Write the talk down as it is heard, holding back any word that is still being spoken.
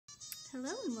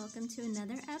Hello and welcome to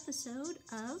another episode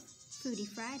of Foodie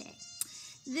Friday.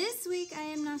 This week I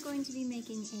am not going to be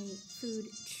making a food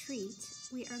treat.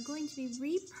 We are going to be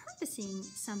repurposing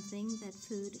something that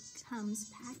food comes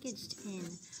packaged in.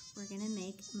 We're going to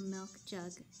make milk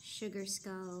jug sugar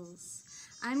skulls.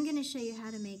 I'm going to show you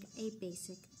how to make a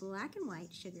basic black and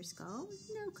white sugar skull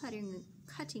with no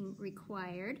cutting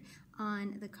required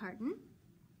on the carton.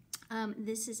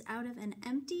 This is out of an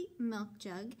empty milk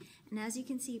jug, and as you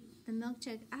can see, the milk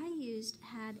jug I used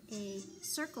had a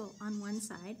circle on one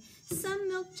side. Some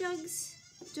milk jugs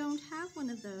don't have one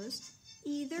of those.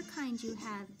 Either kind you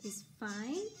have is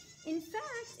fine. In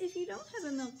fact, if you don't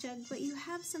have a milk jug but you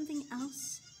have something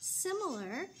else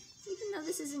similar, even though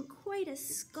this isn't quite a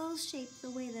skull shape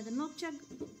the way that a milk jug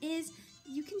is,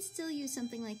 you can still use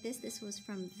something like this. This was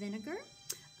from vinegar.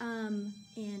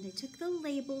 And I took the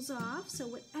labels off, so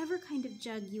whatever kind of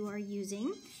jug you are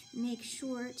using, make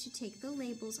sure to take the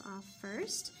labels off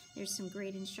first. There's some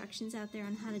great instructions out there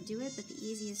on how to do it, but the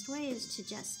easiest way is to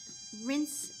just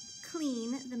rinse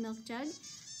clean the milk jug,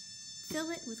 fill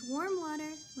it with warm water,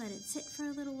 let it sit for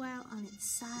a little while on its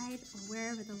side or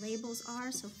wherever the labels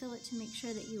are, so fill it to make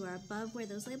sure that you are above where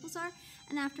those labels are,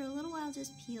 and after a little while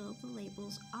just peel the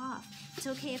labels off. It's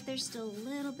okay if there's still a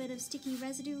little bit of sticky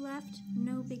residue left,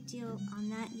 no big deal on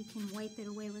that. You can wipe it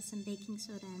away with some baking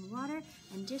soda and water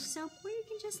and dish soap, or you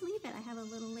can just leave it. I have a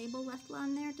little label left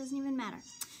on there, it doesn't even matter.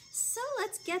 So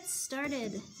let's get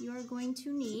started. You are going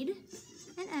to need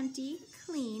an empty,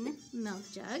 clean milk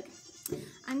jug.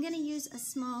 I'm going to use a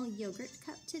small yogurt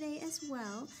cup today as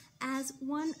well as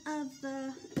one of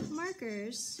the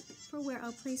markers for where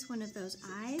I'll place one of those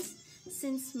eyes.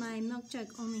 Since my milk jug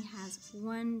only has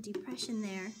one depression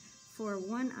there for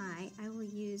one eye, I will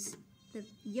use the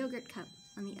yogurt cup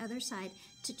on the other side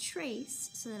to trace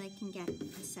so that I can get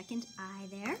a second eye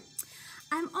there.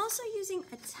 I'm also using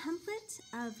a template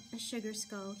of a sugar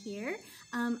skull here.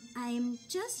 I'm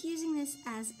just using this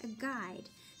as a guide.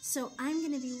 So I'm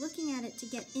going to be looking at it to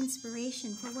get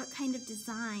inspiration for what kind of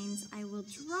designs I will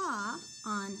draw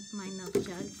on my milk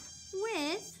jug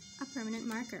with a permanent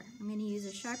marker. I'm going to use a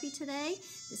Sharpie today.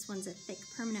 This one's a thick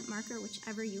permanent marker,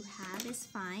 whichever you have is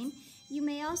fine. You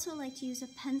may also like to use a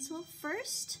pencil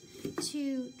first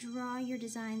to draw your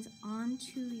designs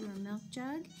onto your milk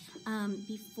jug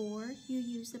before you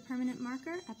use the permanent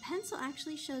marker. A pencil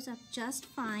actually shows up just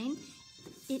fine.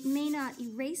 It may not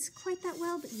erase quite that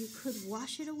well, but you could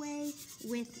wash it away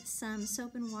with some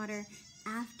soap and water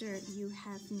after you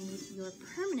have made your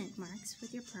permanent marks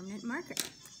with your permanent marker.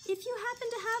 If you happen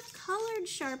to have colored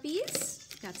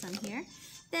Sharpies, got some here,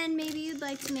 then maybe you'd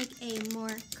like to make a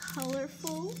more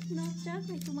colorful milk jug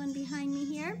like the one behind me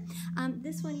here.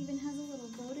 This one even has a little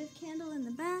votive candle in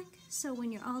the back, so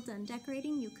when you're all done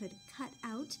decorating, you could cut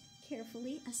out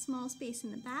carefully a small space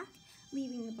in the back,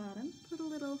 leaving the bottom, put a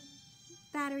little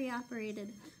battery-operated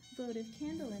votive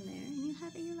candle in there, and you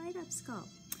have a light-up skull.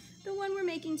 The one we're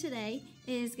making today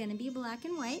is going to be black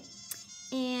and white,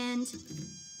 and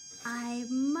I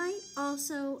might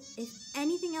also, if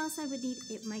anything else I would need,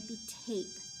 it might be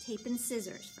tape and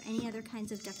scissors for any other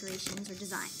kinds of decorations or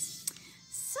designs.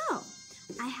 So,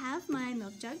 I have my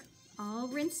milk jug all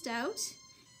rinsed out,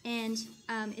 and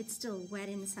it's still wet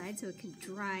inside, so it can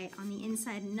dry on the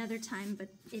inside another time, but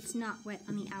it's not wet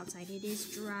on the outside. It is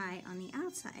dry on the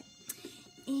outside.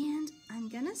 And I'm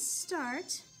gonna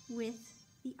start with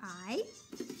the eye.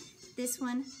 This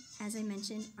one, as I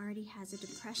mentioned, already has a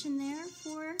depression there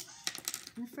for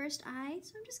the first eye,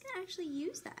 so I'm just gonna actually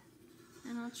use that.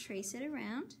 And I'll trace it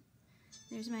around.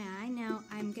 There's my eye. Now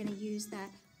I'm gonna use that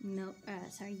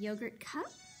yogurt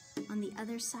cup on the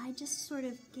other side, just sort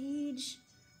of gauge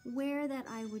where that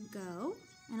eye would go,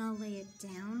 and I'll lay it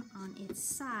down on its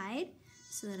side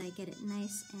so that I get it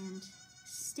nice and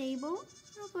stable.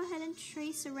 I'll go ahead and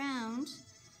trace around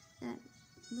that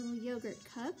little yogurt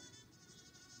cup.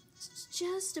 It's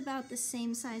just about the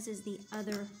same size as the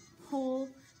other hole,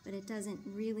 but it doesn't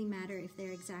really matter if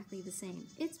they're exactly the same.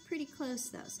 It's pretty close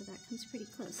though, so that comes pretty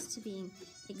close to being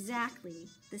exactly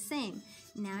the same.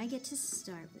 Now I get to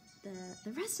start with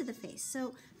the rest of the face.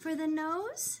 So for the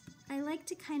nose, I like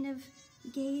to kind of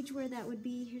gauge where that would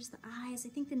be. Here's the eyes. I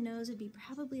think the nose would be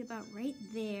probably about right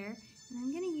there. And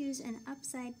I'm going to use an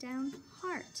upside down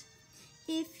heart.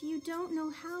 If you don't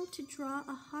know how to draw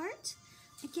a heart,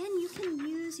 again, you can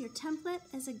use your template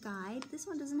as a guide. This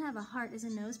one doesn't have a heart as a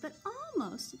nose, but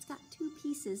almost. It's got two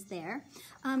pieces there.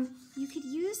 You could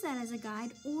use that as a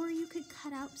guide, or you could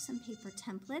cut out some paper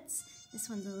templates. This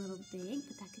one's a little big,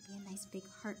 but that could be a nice big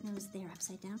heart nose there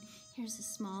upside down. Here's a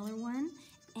smaller one,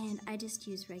 and I just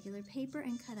use regular paper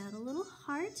and cut out a little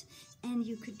heart, and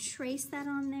you could trace that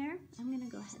on there. I'm going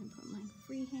to go ahead and put mine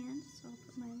I'll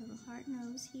put my little heart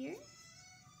nose here.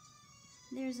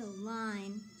 There's a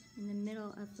line in the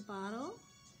middle of the bottle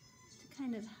to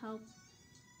kind of help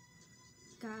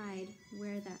guide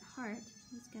where that heart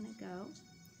is going to go.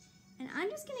 And I'm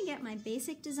just going to get my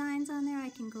basic designs on there. I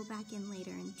can go back in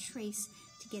later and trace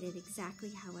to get it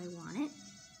exactly how I want it.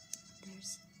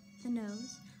 There's the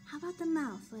nose. How about the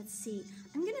mouth? Let's see.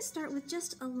 I'm going to start with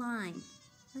just a line.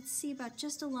 Let's see about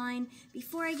just a line.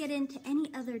 Before I get into any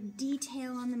other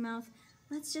detail on the mouth,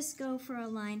 let's just go for a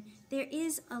line. There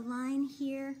is a line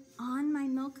here on my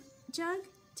milk jug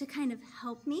to kind of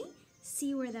help me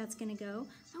see where that's going to go.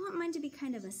 I want mine to be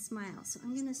kind of a smile, so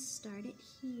I'm going to start it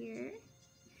here,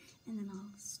 and then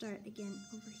I'll start again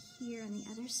over here on the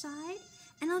other side,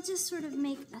 and I'll just sort of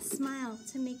make a smile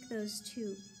to make those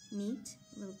two meet.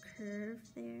 A little curve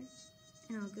there,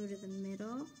 and I'll go to the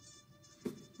middle.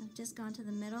 I've just gone to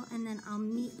the middle, and then I'll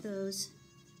meet those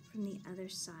from the other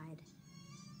side.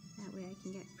 That way I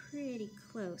can get pretty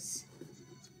close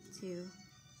to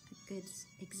a good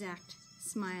exact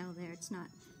smile there. It's not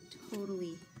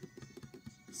totally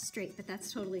straight, but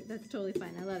that's totally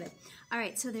fine. I love it. All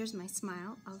right, so there's my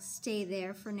smile. I'll stay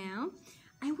there for now.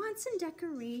 I want some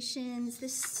decorations.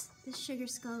 This sugar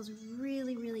skull is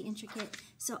really, really intricate,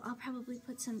 so I'll probably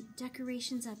put some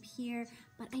decorations up here,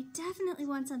 but I definitely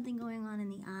want something going on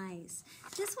in the eyes.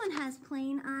 This one has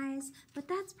plain eyes, but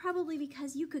that's probably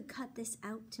because you could cut this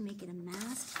out to make it a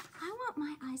mask. I want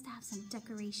my eyes to have some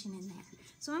decoration in there,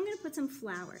 so I'm going to put some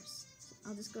flowers.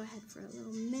 I'll just go ahead for a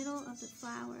little middle of the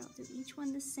flower. I'll do each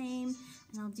one the same,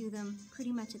 and I'll do them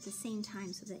pretty much at the same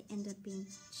time so they end up being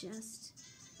just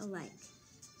alike.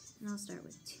 And I'll start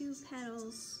with 2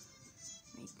 petals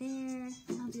right there,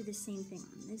 and I'll do the same thing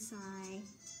on this eye.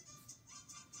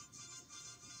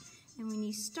 And when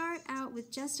you start out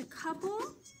with just a couple,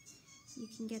 you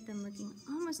can get them looking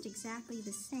almost exactly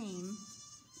the same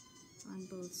on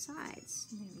both sides.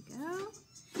 There we go.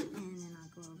 And then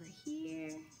I'll go over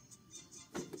here.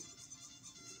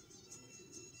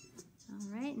 All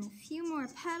right, and a few more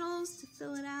petals to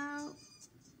fill it out.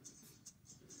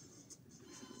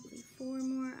 Probably 4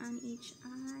 more on each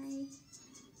eye.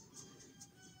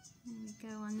 There we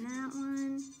go on that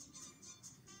one.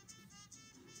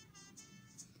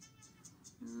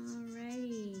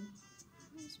 Alrighty,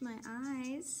 there's my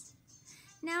eyes.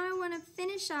 Now I want to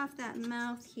finish off that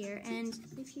mouth here, and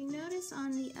if you notice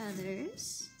on the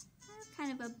others, I have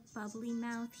kind of a bubbly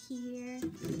mouth here.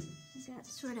 I've got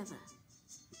sort of a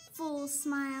full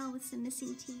smile with some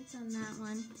missing teeth on that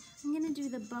one. I'm going to do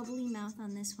the bubbly mouth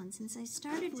on this one. Since I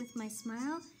started with my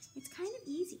smile, it's kind of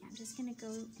easy. I'm just going to go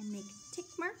and make tick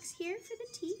marks here for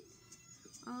the teeth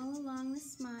all along the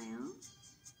smile,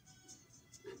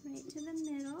 right to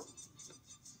the middle.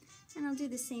 And I'll do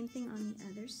the same thing on the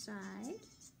other side.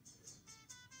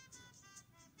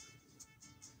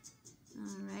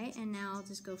 Alright, and now I'll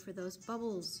just go for those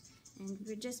bubbles. And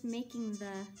we're just making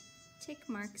the tick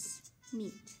marks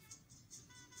meet.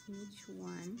 Each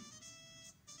one.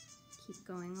 Keep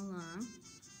going along.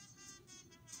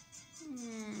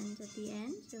 And at the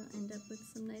end, you'll end up with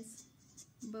some nice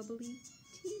bubbly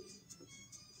teeth.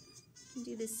 You can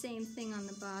do the same thing on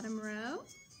the bottom row.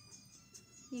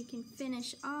 You can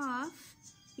finish off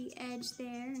the edge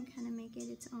there and kind of make it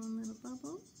its own little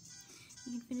bubble.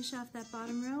 You can finish off that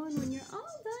bottom row, and when you're all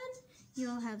done,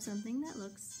 you'll have something that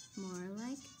looks more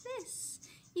like this.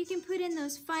 You can put in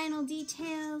those final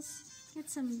details, get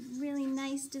some really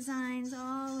nice designs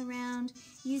all around.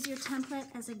 Use your template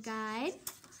as a guide.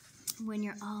 When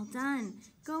you're all done,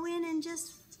 go in and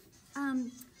just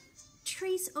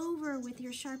trace over with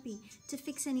your Sharpie to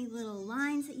fix any little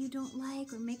lines that you don't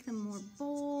like, or make them more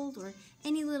bold, or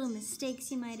any little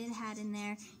mistakes you might have had in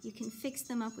there. You can fix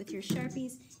them up with your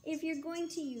Sharpies. If you're going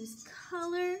to use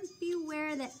color,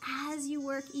 beware that as you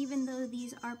work, even though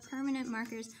these are permanent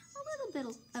markers, a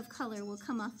little bit of color will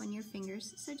come off on your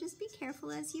fingers. So just be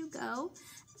careful as you go,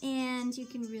 and you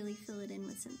can really fill it in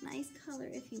with some nice color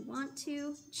if you want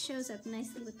to. It shows up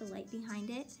nicely with the light behind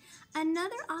it.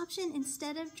 Another option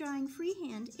instead of drawing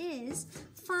freehand is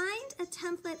find a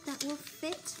template that will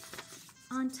fit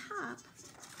on top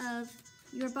of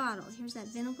your bottle. Here's that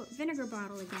vinegar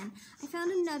bottle again. I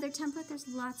found another template. There's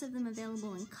lots of them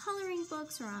available in coloring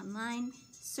books or online.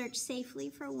 Search safely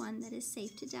for one that is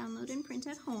safe to download and print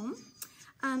at home.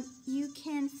 You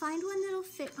can find one that'll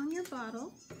fit on your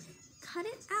bottle, cut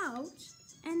it out,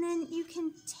 and then you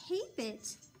can tape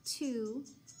it to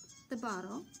the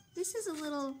bottle. This is a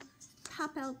little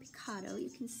papel picado. You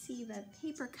can see the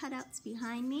paper cutouts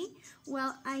behind me.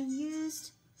 Well, I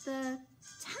used the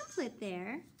template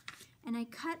there, and I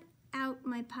cut out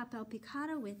my papel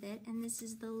picado with it, and this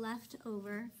is the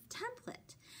leftover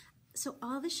template. So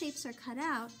all the shapes are cut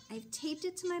out. I've taped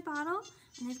it to my bottle,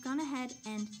 and I've gone ahead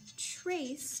and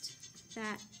traced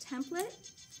that template.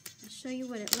 I'll show you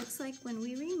what it looks like when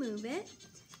we remove it.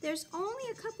 There's only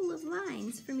a couple of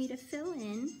lines for me to fill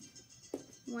in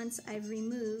once I've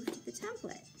removed the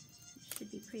template.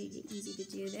 Should be pretty easy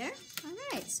to do there. All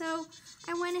right, so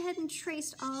I went ahead and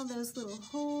traced all those little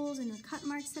holes and the cut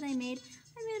marks that I made.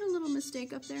 I made a little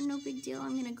mistake up there, no big deal.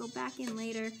 I'm gonna go back in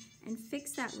later and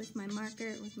fix that with my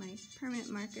marker, with my permanent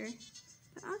marker.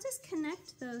 But I'll just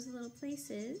connect those little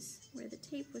places where the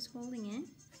tape was holding it.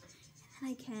 And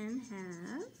I can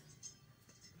have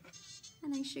a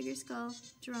nice sugar skull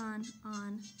drawn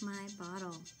on my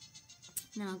bottle.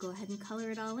 Now I'll go ahead and color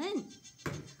it all in.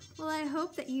 Well, I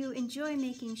hope that you enjoy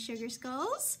making sugar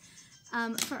skulls.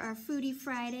 For our Foodie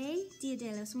Friday, Dia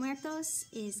de los Muertos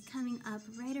is coming up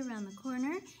right around the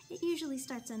corner. It usually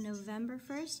starts on November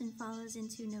 1st and follows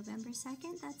into November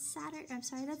 2nd.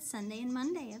 That's Sunday and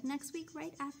Monday of next week,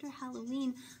 right after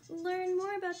Halloween. Learn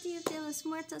more about Dia de los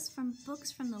Muertos from books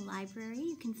from the library.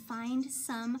 You can find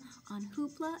some on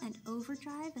Hoopla and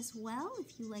Overdrive as well.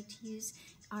 If you like to use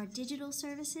our digital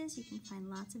services, you can find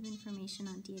lots of information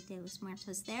on Dia de los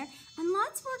Muertos there, and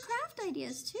lots more craft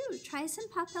ideas too. Try some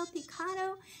papel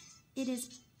picado. It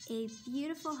is a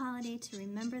beautiful holiday to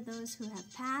remember those who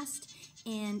have passed,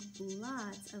 and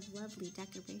lots of lovely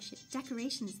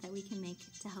decorations that we can make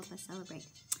to help us celebrate.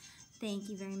 Thank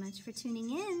you very much for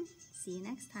tuning in. See you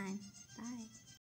next time. Bye.